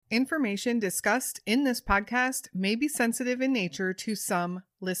Information discussed in this podcast may be sensitive in nature to some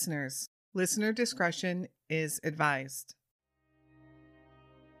listeners. Listener discretion is advised.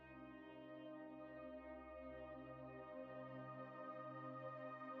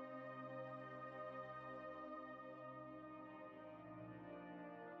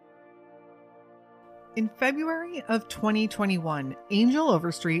 In February of 2021, Angel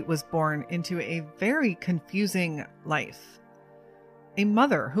Overstreet was born into a very confusing life. A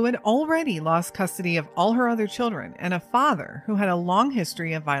mother who had already lost custody of all her other children, and a father who had a long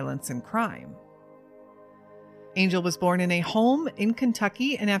history of violence and crime. Angel was born in a home in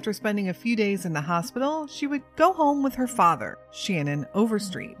Kentucky, and after spending a few days in the hospital, she would go home with her father, Shannon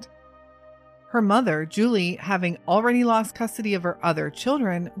Overstreet. Her mother, Julie, having already lost custody of her other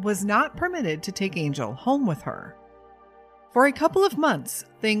children, was not permitted to take Angel home with her. For a couple of months,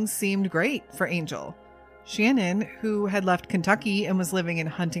 things seemed great for Angel. Shannon, who had left Kentucky and was living in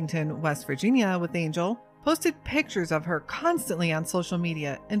Huntington, West Virginia with Angel, posted pictures of her constantly on social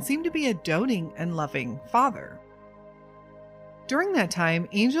media and seemed to be a doting and loving father. During that time,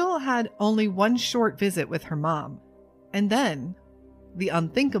 Angel had only one short visit with her mom, and then the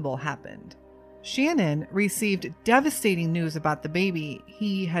unthinkable happened. Shannon received devastating news about the baby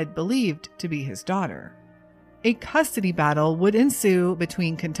he had believed to be his daughter. A custody battle would ensue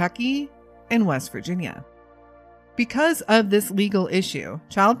between Kentucky and West Virginia. Because of this legal issue,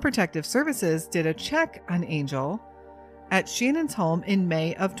 Child Protective Services did a check on Angel at Shannon's home in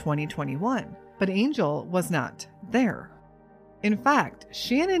May of 2021, but Angel was not there. In fact,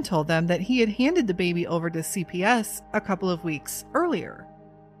 Shannon told them that he had handed the baby over to CPS a couple of weeks earlier.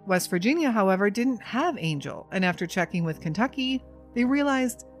 West Virginia, however, didn't have Angel, and after checking with Kentucky, they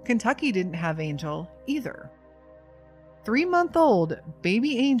realized Kentucky didn't have Angel either. 3-month-old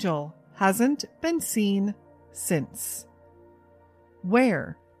baby Angel hasn't been seen since.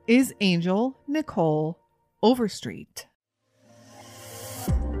 Where is Angel Nichole Overstreet?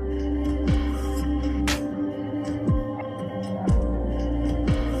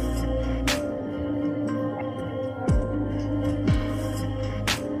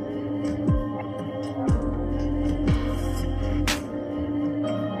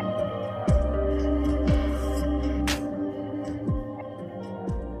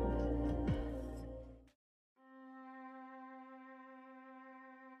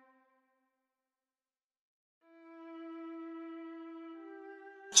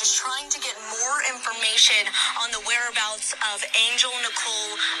 Just trying to get more information on the whereabouts of Angel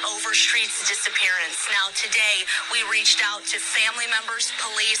Nichole Overstreet's disappearance. Now, today, we reached out to family members,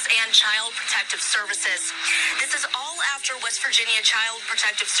 police, and Child Protective Services. This is all after West Virginia Child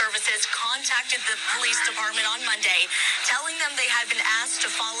Protective Services contacted the police department on Monday, telling them they had been asked to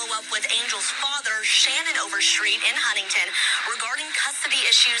follow up with Angel's father, Shannon Overstreet, in Huntington, regarding custody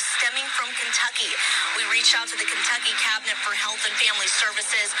issues stemming from Kentucky. We reached out to the Kentucky Cabinet for Health and Family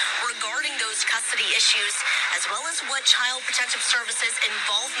Services regarding those custody issues, as well as what Child Protective Services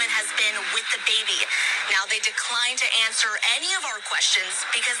involvement has been with the baby. Now, they decline to answer any of our questions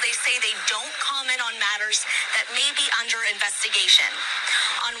because they say they don't comment on matters that may be under investigation.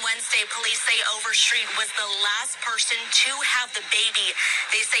 On Wednesday, police say Overstreet was the last person to have the baby.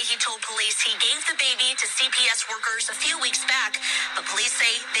 They say he told police he gave the baby to CPS workers a few weeks back, but police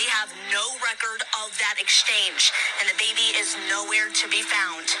say they have no record of that exchange, and the baby is nowhere to be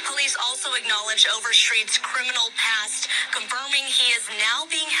found. Police also acknowledge Overstreet's criminal past, confirming he is now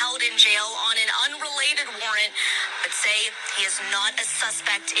being held in jail on an unrelated warrant, but say he is not a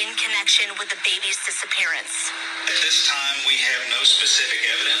suspect in connection with the baby's disappearance. At this time, we have no specific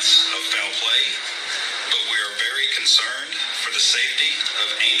evidence of foul play, but we are very concerned for the safety of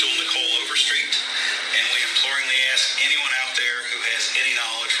Angel Nichole Overstreet, and we imploringly ask anyone out there who has any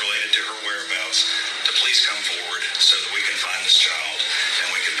knowledge related to her whereabouts to please come forward so that we can find this child and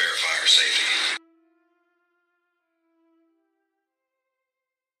we can verify her safety.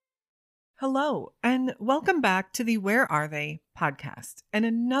 Hello, and welcome back to the Where Are They podcast, and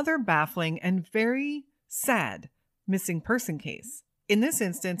another baffling and very sad missing person case. In this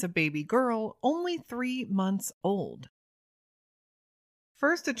instance, a baby girl only 3 months old.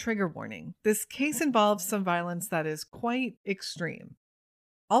 First, a trigger warning. This case involves some violence that is quite extreme.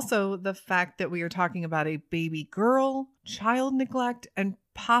 Also, the fact that we are talking about a baby girl, child neglect, and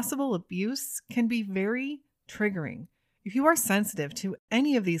possible abuse can be very triggering. If you are sensitive to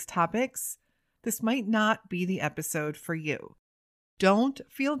any of these topics, this might not be the episode for you. Don't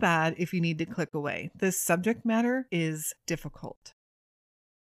feel bad if you need to click away. This subject matter is difficult.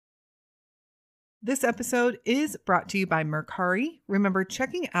 This episode is brought to you by Mercari. Remember,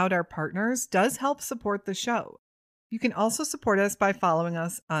 checking out our partners does help support the show. You can also support us by following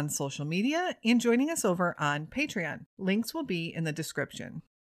us on social media and joining us over on Patreon. Links will be in the description.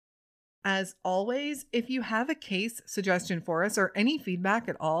 As always, if you have a case suggestion for us or any feedback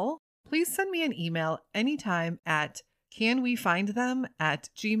at all, please send me an email anytime at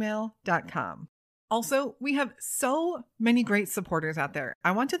canwefindthem@gmail.com. Also, we have so many great supporters out there.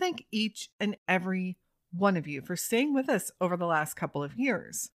 I want to thank each and every one of you for staying with us over the last couple of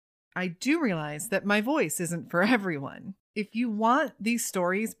years. I do realize that my voice isn't for everyone. If you want these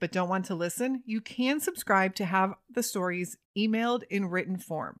stories but don't want to listen, you can subscribe to have the stories emailed in written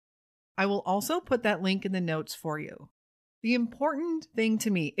form. I will also put that link in the notes for you. The important thing to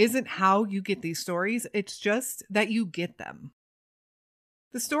me isn't how you get these stories, it's just that you get them.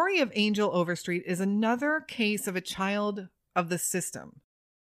 The story of Angel Overstreet is another case of a child of the system.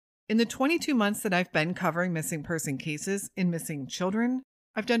 In the 22 months that I've been covering missing person cases in missing children,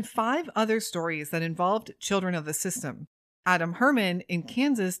 I've done 5 other stories that involved children of the system. Adam Herman in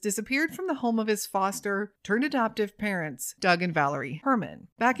Kansas disappeared from the home of his foster turned adoptive parents, Doug and Valerie Herman,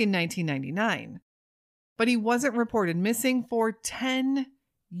 back in 1999. But he wasn't reported missing for 10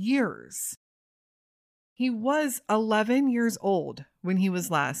 years. He was 11 years old when he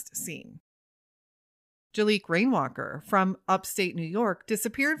was last seen. Jalik Rainwalker from upstate New York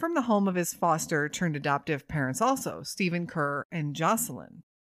disappeared from the home of his foster turned adoptive parents also, Stephen Kerr and Jocelyn.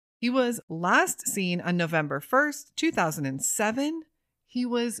 He was last seen on November 1st, 2007. He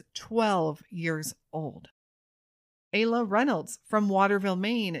was 12 years old. Ayla Reynolds from Waterville,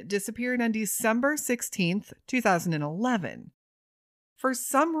 Maine disappeared on December 16th, 2011. For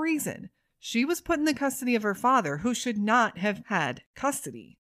some reason, she was put in the custody of her father, who should not have had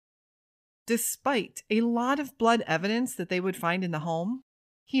custody. Despite a lot of blood evidence that they would find in the home,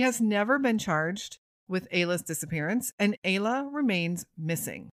 he has never been charged with Ayla's disappearance, and Ayla remains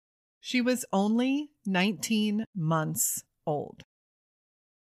missing. She was only 19 months old.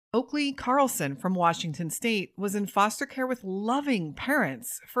 Oakley Carlson from Washington State was in foster care with loving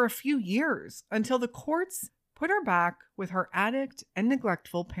parents for a few years until the courts put her back with her addict and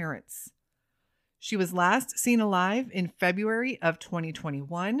neglectful parents. She was last seen alive in February of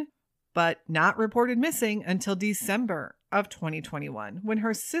 2021, but not reported missing until December of 2021, when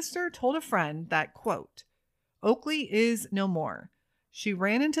her sister told a friend that, quote, "Oakley is no more. She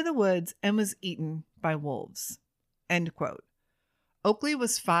ran into the woods and was eaten by wolves," end quote. Oakley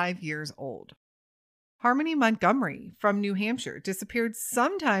was 5 years old. Harmony Montgomery from New Hampshire disappeared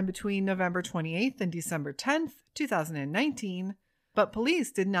sometime between November 28th and December 10th, 2019, but police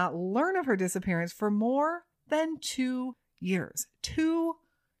did not learn of her disappearance for more than 2 years. 2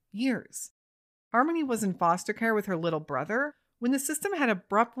 years. Harmony was in foster care with her little brother when the system had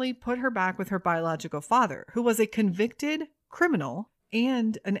abruptly put her back with her biological father, who was a convicted criminal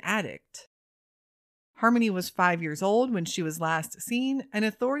and an addict. Harmony was 5 years old when she was last seen, and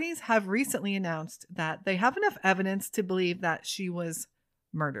authorities have recently announced that they have enough evidence to believe that she was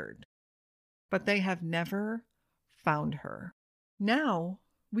murdered. But they have never found her. Now,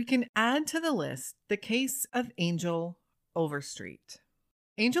 we can add to the list the case of Angel Overstreet.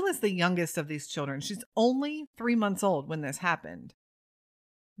 Angel is the youngest of these children. She's only 3 months old when this happened.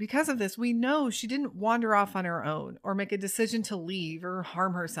 Because of this, we know she didn't wander off on her own or make a decision to leave or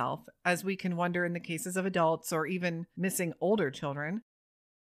harm herself, as we can wonder in the cases of adults or even missing older children.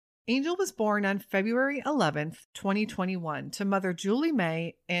 Angel was born on February 11th, 2021 to mother Julie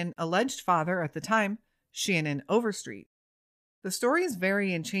May and alleged father at the time, Shannon Overstreet. The stories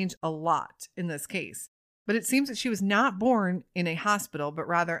vary and change a lot in this case, but it seems that she was not born in a hospital, but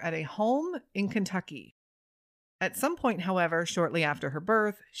rather at a home in Kentucky. At some point, however, shortly after her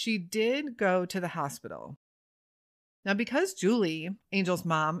birth, she did go to the hospital. Now, because Julie, Angel's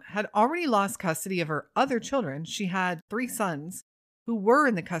mom, had already lost custody of her other children, she had 3 sons who were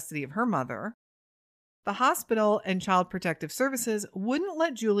in the custody of her mother. The hospital and Child Protective Services wouldn't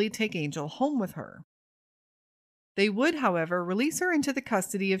let Julie take Angel home with her. They would, however, release her into the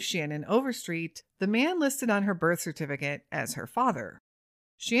custody of Shannon Overstreet, the man listed on her birth certificate as her father.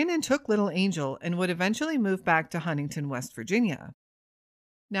 Shannon took little Angel and would eventually move back to Huntington, West Virginia.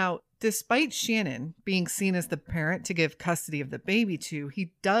 Now, despite Shannon being seen as the parent to give custody of the baby to,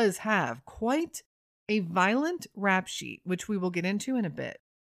 he does have quite a violent rap sheet, which we will get into in a bit.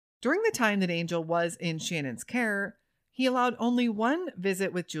 During the time that Angel was in Shannon's care, he allowed only one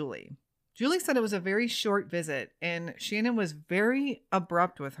visit with Julie. Julie said it was a very short visit, and Shannon was very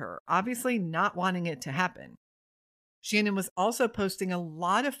abrupt with her, obviously not wanting it to happen. Shannon was also posting a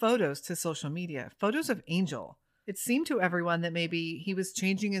lot of photos to social media, photos of Angel. It seemed to everyone that maybe he was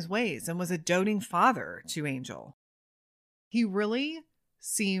changing his ways and was a doting father to Angel. He really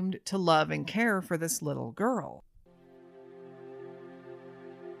seemed to love and care for this little girl.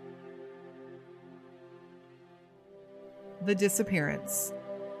 the disappearance.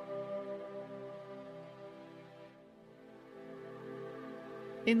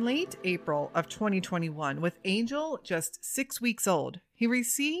 In late April of 2021, with Angel just 6 weeks old, he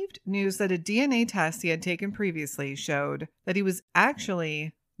received news that a DNA test he had taken previously showed that he was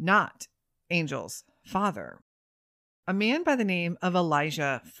actually not Angel's father. A man by the name of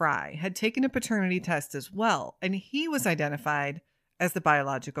Elijah Fry had taken a paternity test as well, and he was identified as the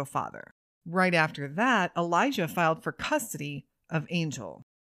biological father. Right after that, Elijah filed for custody of Angel.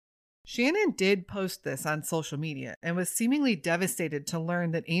 Shannon did post this on social media and was seemingly devastated to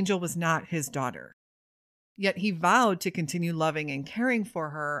learn that Angel was not his daughter. Yet he vowed to continue loving and caring for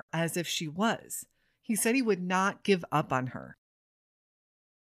her as if she was. He said he would not give up on her.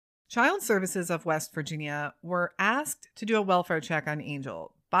 Child Services of West Virginia were asked to do a welfare check on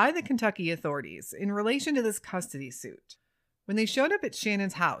Angel by the Kentucky authorities in relation to this custody suit. When they showed up at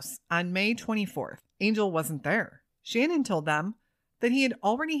Shannon's house on May 24th, Angel wasn't there. Shannon told them that he had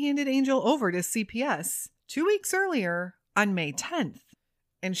already handed Angel over to CPS 2 weeks earlier on May 10th.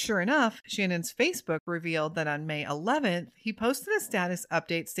 And sure enough, Shannon's Facebook revealed that on May 11th, he posted a status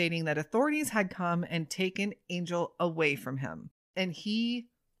update stating that authorities had come and taken Angel away from him. And he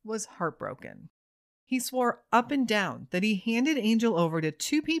was heartbroken. He swore up and down that he handed Angel over to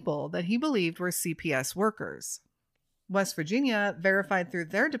 2 people that he believed were CPS workers. West Virginia verified through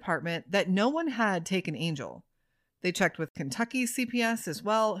their department that no one had taken Angel. They checked with Kentucky's CPS as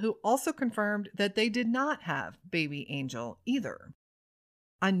well, who also confirmed that they did not have baby Angel either.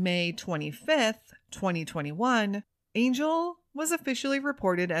 On May 25th, 2021, Angel was officially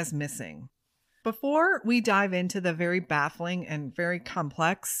reported as missing. Before we dive into the very baffling and very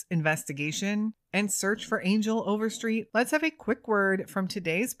complex investigation and search for Angel Overstreet, let's have a quick word from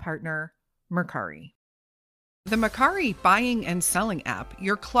today's partner, Mercari. The Mercari buying and selling app,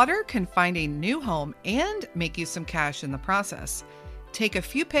 your clutter can find a new home and make you some cash in the process. Take a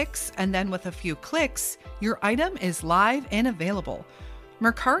few pics and then with a few clicks, your item is live and available.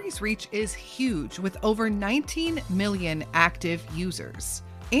 Mercari's reach is huge with over 19 million active users.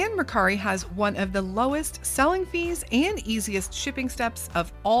 And Mercari has one of the lowest selling fees and easiest shipping steps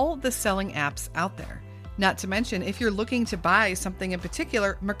of all the selling apps out there. Not to mention, if you're looking to buy something in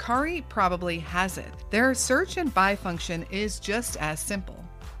particular, Mercari probably has it. Their search and buy function is just as simple.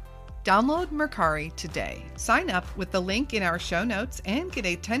 Download Mercari today. Sign up with the link in our show notes and get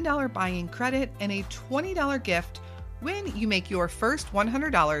a $10 buying credit and a $20 gift when you make your first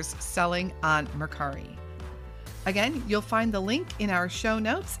 $100 selling on Mercari. Again, you'll find the link in our show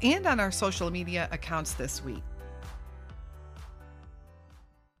notes and on our social media accounts this week.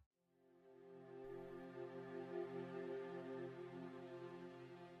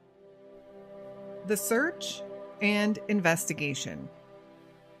 The search and investigation.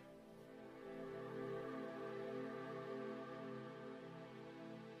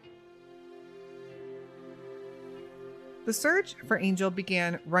 The search for Angel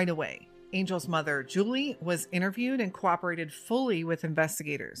began right away. Angel's mother, Julie, was interviewed and cooperated fully with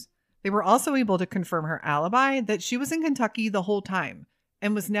investigators. They were also able to confirm her alibi that she was in Kentucky the whole time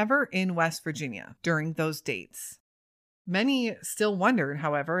and was never in West Virginia during those dates. Many still wondered,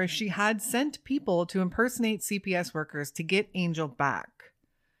 however, if she had sent people to impersonate CPS workers to get Angel back.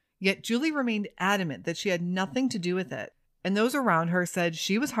 Yet Julie remained adamant that she had nothing to do with it, and those around her said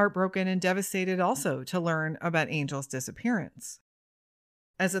she was heartbroken and devastated also to learn about Angel's disappearance.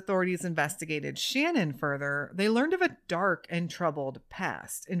 As authorities investigated Shannon further, they learned of a dark and troubled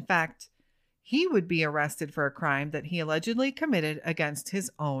past. In fact, he would be arrested for a crime that he allegedly committed against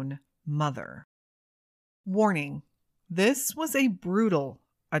his own mother. Warning. This was a brutal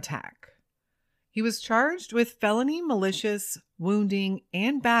attack. He was charged with felony malicious wounding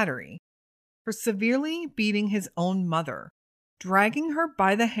and battery for severely beating his own mother, dragging her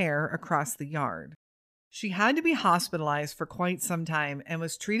by the hair across the yard. She had to be hospitalized for quite some time and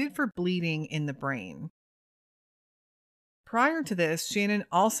was treated for bleeding in the brain. Prior to this, Shannon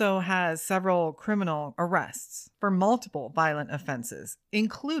also has several criminal arrests for multiple violent offenses,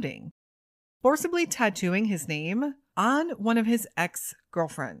 including forcibly tattooing his name on one of his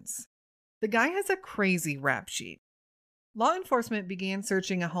ex-girlfriends. The guy has a crazy rap sheet. Law enforcement began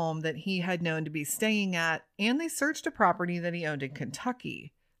searching a home that he had known to be staying at, and they searched a property that he owned in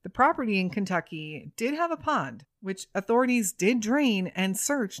Kentucky. The property in Kentucky did have a pond, which authorities did drain and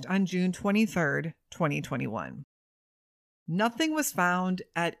searched on June 23rd, 2021. Nothing was found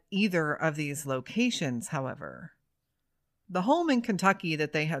at either of these locations, however. The home in Kentucky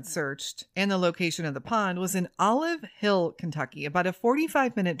that they had searched and the location of the pond was in Olive Hill, Kentucky, about a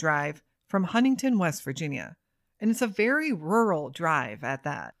 45-minute drive from Huntington, West Virginia. And it's a very rural drive at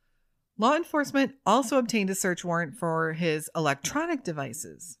that. Law enforcement also obtained a search warrant for his electronic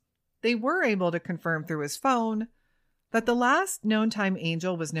devices. They were able to confirm through his phone that the last known time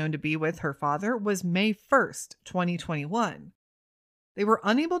Angel was known to be with her father was May 1st, 2021. They were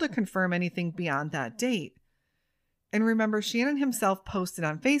unable to confirm anything beyond that date. And remember, Shannon himself posted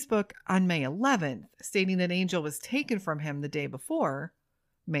on Facebook on May 11th, stating that Angel was taken from him the day before,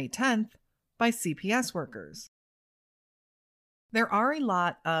 May 10th, by CPS workers. There are a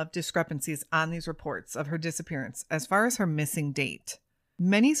lot of discrepancies on these reports of her disappearance as far as her missing date.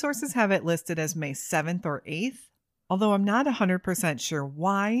 Many sources have it listed as May 7th or 8th, although I'm not 100% sure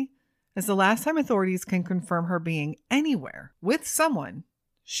why, as the last time authorities can confirm her being anywhere with someone,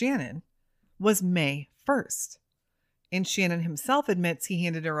 Shannon, was May 1st. And Shannon himself admits he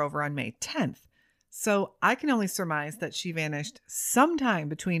handed her over on May 10th. So I can only surmise that she vanished sometime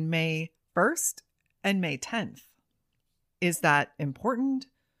between May 1st and May 10th. Is that important?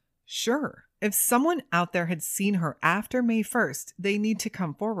 Sure. If someone out there had seen her after May 1st, they need to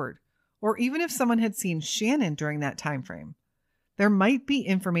come forward. Or even if someone had seen Shannon during that time frame, there might be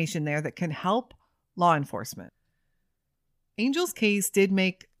information there that can help law enforcement. Angel's case did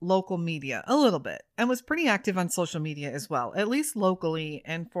make local media a little bit and was pretty active on social media as well, at least locally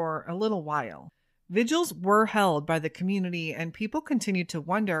and for a little while. Vigils were held by the community and people continued to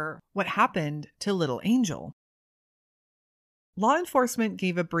wonder what happened to little Angel. Law enforcement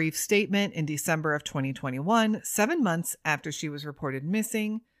gave a brief statement in December of 2021, 7 months after she was reported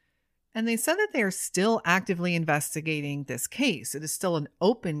missing, and they said that they are still actively investigating this case. It is still an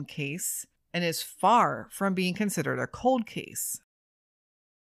open case and is far from being considered a cold case.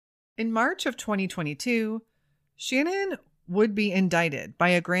 In March of 2022, Shannon would be indicted by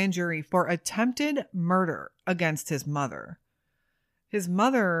a grand jury for attempted murder against his mother. His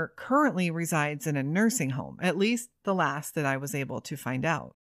mother currently resides in a nursing home, at least the last that I was able to find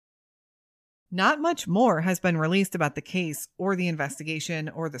out. Not much more has been released about the case or the investigation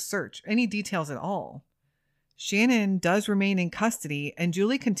or the search, any details at all. Shannon does remain in custody and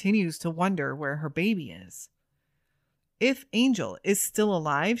Julie continues to wonder where her baby is. If Angel is still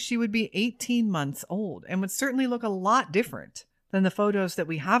alive, she would be 18 months old and would certainly look a lot different than the photos that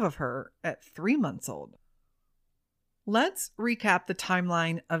we have of her at 3 months old. Let's recap the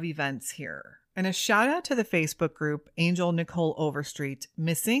timeline of events here. And a shout out to the Facebook group Angel Nichole Overstreet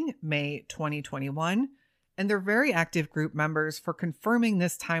Missing May 2021 and their very active group members for confirming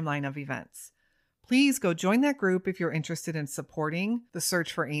this timeline of events. Please go join that group if you're interested in supporting the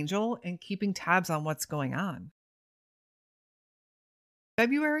search for Angel and keeping tabs on what's going on.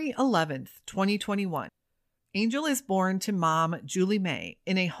 February 11th, 2021. Angel is born to mom Julie May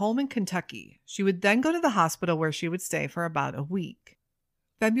in a home in Kentucky. She would then go to the hospital where she would stay for about a week.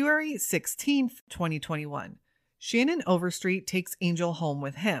 February 16th, 2021. Shannon Overstreet takes Angel home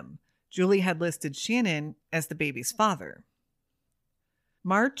with him. Julie had listed Shannon as the baby's father.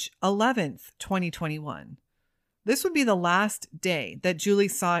 March 11th, 2021. This would be the last day that Julie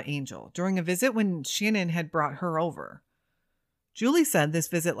saw Angel during a visit when Shannon had brought her over. Julie said this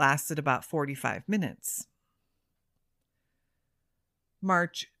visit lasted about 45 minutes.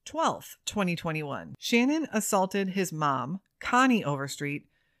 March 12th, 2021. Shannon assaulted his mom, Connie Overstreet,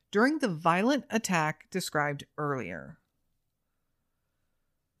 during the violent attack described earlier.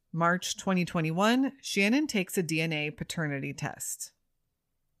 March 2021. Shannon takes a DNA paternity test.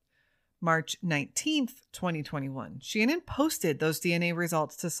 March 19th, 2021. Shannon posted those DNA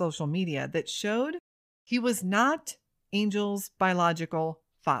results to social media that showed he was not Angel's biological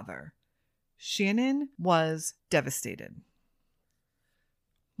father. Shannon was devastated.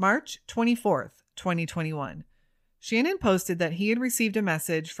 March 24th, 2021. Shannon posted that he had received a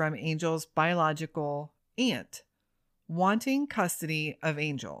message from Angel's biological aunt wanting custody of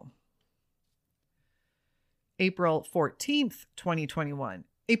Angel. April 14th, 2021.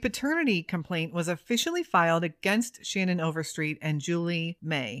 A paternity complaint was officially filed against Shannon Overstreet and Julie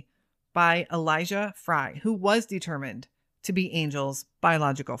May by Elijah Fry, who was determined to be Angel's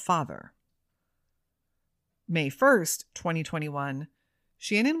biological father. May 1st, 2021,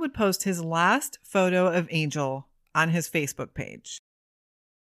 Shannon would post his last photo of Angel on his Facebook page.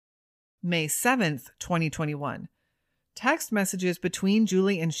 May 7th, 2021, text messages between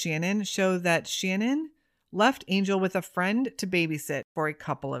Julie and Shannon show that Shannon left Angel with a friend to babysit for a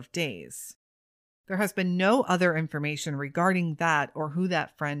couple of days. There has been no other information regarding that or who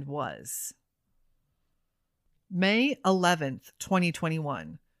that friend was. May 11th,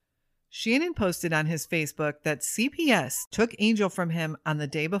 2021. Shannon posted on his Facebook that CPS took Angel from him on the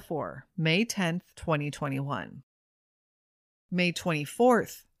day before, May 10th, 2021. May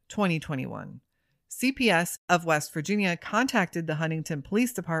 24th, 2021. CPS of West Virginia contacted the Huntington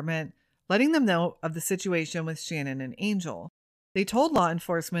Police Department letting them know of the situation with Shannon and Angel. They told law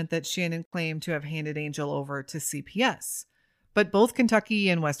enforcement that Shannon claimed to have handed Angel over to CPS, but both Kentucky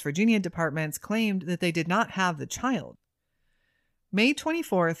and West Virginia departments claimed that they did not have the child. May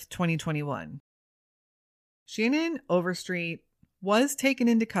 24th, 2021. Shannon Overstreet was taken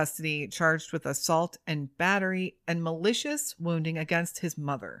into custody, charged with assault and battery and malicious wounding against his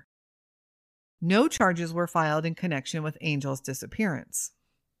mother. No charges were filed in connection with Angel's disappearance.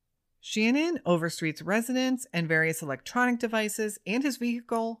 Shannon Overstreet's residence and various electronic devices and his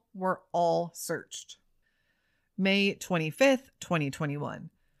vehicle were all searched. May 25th, 2021.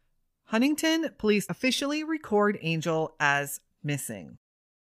 Huntington police officially record Angel as missing.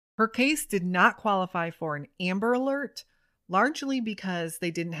 Her case did not qualify for an Amber Alert, largely because they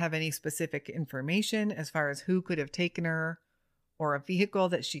didn't have any specific information as far as who could have taken her or a vehicle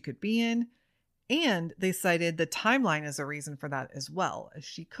that she could be in. And they cited the timeline as a reason for that as well, as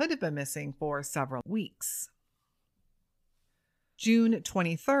she could have been missing for several weeks. June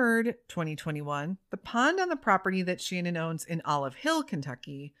 23rd, 2021, the pond on the property that Shannon owns in Olive Hill,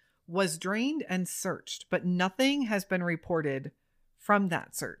 Kentucky, was drained and searched, but nothing has been reported from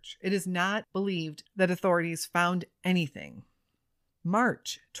that search. It is not believed that authorities found anything.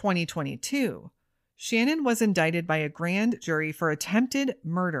 March 2022. Shannon was indicted by a grand jury for attempted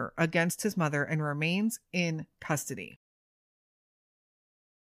murder against his mother and remains in custody.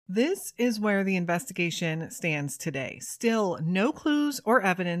 This is where the investigation stands today. Still no clues or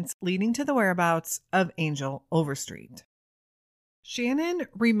evidence leading to the whereabouts of Angel Overstreet. Shannon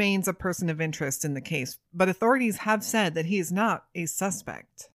remains a person of interest in the case, but authorities have said that he is not a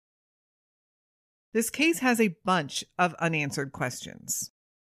suspect. This case has a bunch of unanswered questions.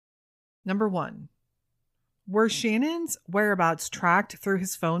 Number 1. Were Shannon's whereabouts tracked through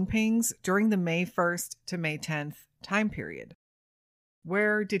his phone pings during the May 1st to May 10th time period?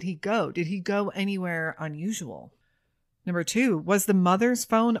 Where did he go? Did he go anywhere unusual? Number 2, was the mother's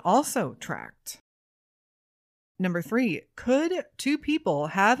phone also tracked? Number 3, could two people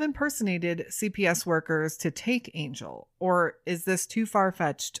have impersonated CPS workers to take Angel, or is this too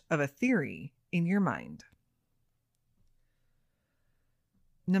far-fetched of a theory in your mind?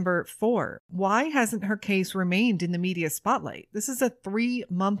 Number 4, why hasn't her case remained in the media spotlight? This is a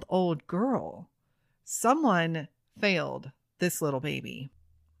 3-month-old girl. Someone failed this little baby.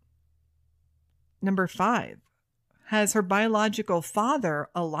 Number 5, has her biological father,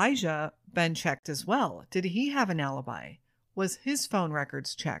 Elijah, been checked as well? Did he have an alibi? Was his phone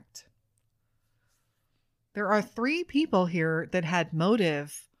records checked? There are 3 people here that had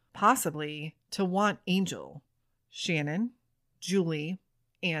motive, possibly, to want Angel: Shannon, Julie,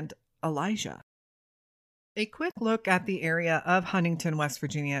 and Elijah. A quick look at the area of Huntington, West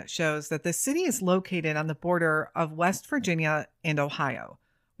Virginia shows that the city is located on the border of West Virginia and Ohio,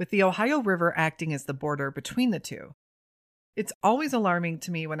 with the Ohio River acting as the border between the two. It's always alarming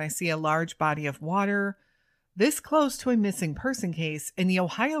to me when I see a large body of water this close to a missing person case, and the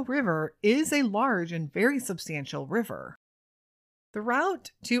Ohio River is a large and very substantial river. The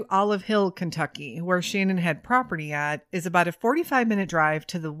route to Olive Hill, Kentucky, where Shannon had property at, is about a 45-minute drive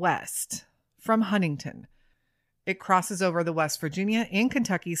to the west from Huntington. It crosses over the West Virginia and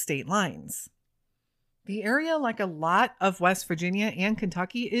Kentucky state lines. The area, like a lot of West Virginia and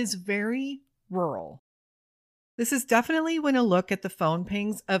Kentucky, is very rural. This is definitely when a look at the phone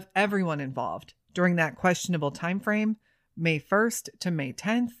pings of everyone involved during that questionable time frame, May 1st to May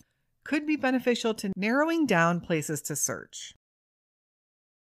 10th, could be beneficial to narrowing down places to search.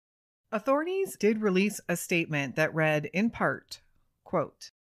 Authorities did release a statement that read, in part,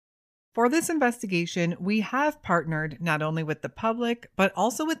 quote, "For this investigation, we have partnered not only with the public, but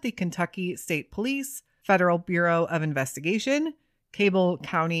also with the Kentucky State Police, Federal Bureau of Investigation, Cable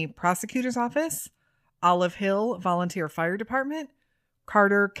County Prosecutor's Office, Olive Hill Volunteer Fire Department,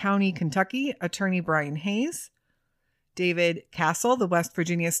 Carter County, Kentucky, Attorney Brian Hayes, David Castle, the West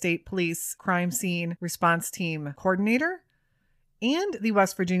Virginia State Police Crime Scene Response Team Coordinator, and the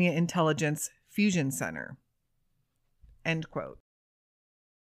West Virginia Intelligence Fusion Center." End quote.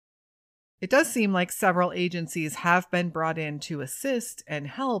 It does seem like several agencies have been brought in to assist and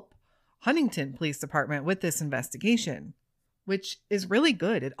help Huntington Police Department with this investigation, which is really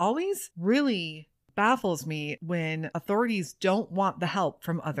good. It always really baffles me when authorities don't want the help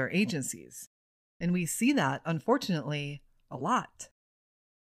from other agencies. And we see that, unfortunately, a lot.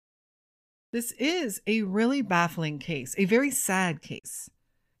 This is a really baffling case, a very sad case.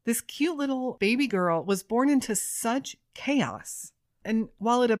 This cute little baby girl was born into such chaos. And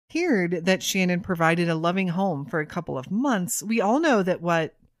while it appeared that Shannon provided a loving home for a couple of months, we all know that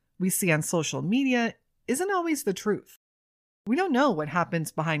what we see on social media isn't always the truth. We don't know what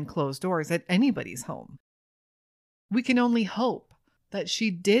happens behind closed doors at anybody's home. We can only hope that she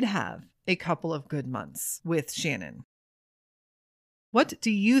did have a couple of good months with Shannon. What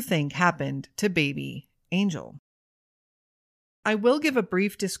do you think happened to baby Angel? I will give a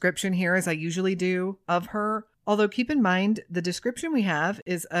brief description here, as I usually do, of her. Although keep in mind, the description we have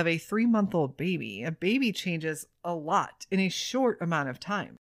is of a 3-month-old baby. A baby changes a lot in a short amount of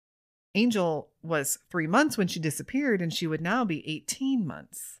time. Angel was 3 months when she disappeared, and she would now be 18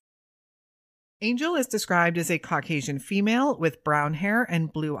 months. Angel is described as a Caucasian female with brown hair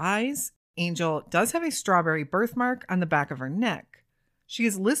and blue eyes. Angel does have a strawberry birthmark on the back of her neck. She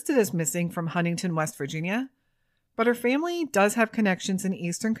is listed as missing from Huntington, West Virginia, but her family does have connections in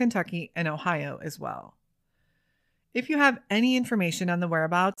eastern Kentucky and Ohio as well. If you have any information on the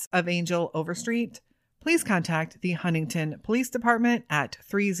whereabouts of Angel Overstreet, please contact the Huntington Police Department at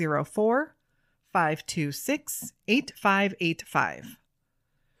 304-526-8585.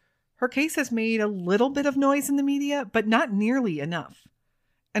 Her case has made a little bit of noise in the media, but not nearly enough.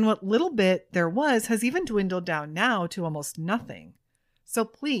 And what little bit there was has even dwindled down now to almost nothing. So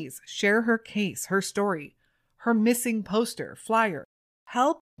please share her case, her story, her missing poster, flyer.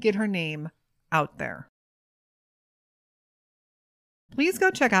 Help get her name out there. Please go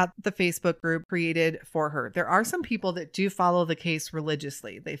check out the Facebook group created for her. There are some people that do follow the case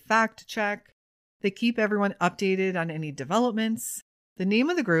religiously. They fact check. They keep everyone updated on any developments. The name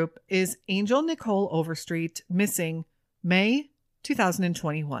of the group is Angel Nichole Overstreet, missing May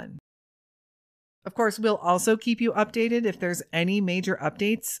 2021. Of course, we'll also keep you updated if there's any major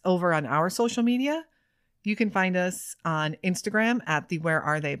updates over on our social media. You can find us on Instagram at the Where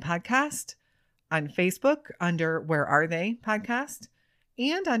Are They Podcast, on Facebook under Where Are They Podcast,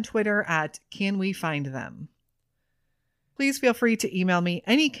 and on Twitter at Can We Find Them. Please feel free to email me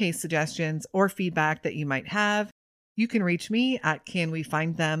any case suggestions or feedback that you might have. You can reach me at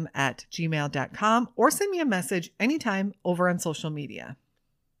canwefindthem@gmail.com or send me a message anytime over on social media.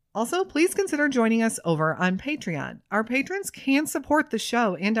 Also, please consider joining us over on Patreon. Our patrons can support the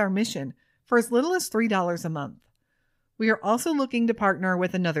show and our mission for as little as $3 a month. We are also looking to partner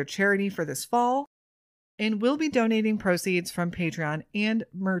with another charity for this fall, and we'll be donating proceeds from Patreon and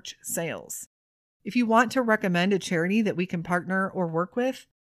merch sales. If you want to recommend a charity that we can partner or work with,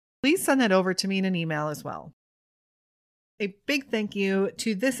 please send that over to me in an email as well. A big thank you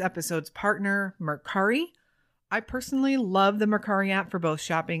to this episode's partner, Mercari. I personally love the Mercari app for both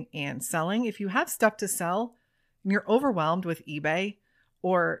shopping and selling. If you have stuff to sell and you're overwhelmed with eBay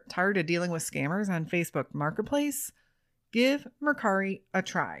or tired of dealing with scammers on Facebook Marketplace, give Mercari a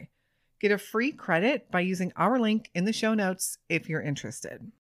try. Get a free credit by using our link in the show notes if you're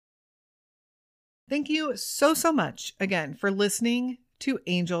interested. Thank you so much again for listening to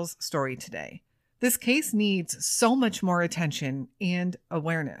Angel's story today. This case needs so much more attention and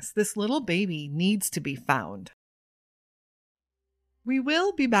awareness. This little baby needs to be found. We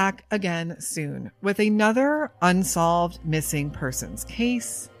will be back again soon with another unsolved missing persons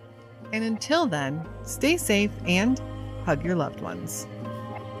case. And until then, stay safe and hug your loved ones.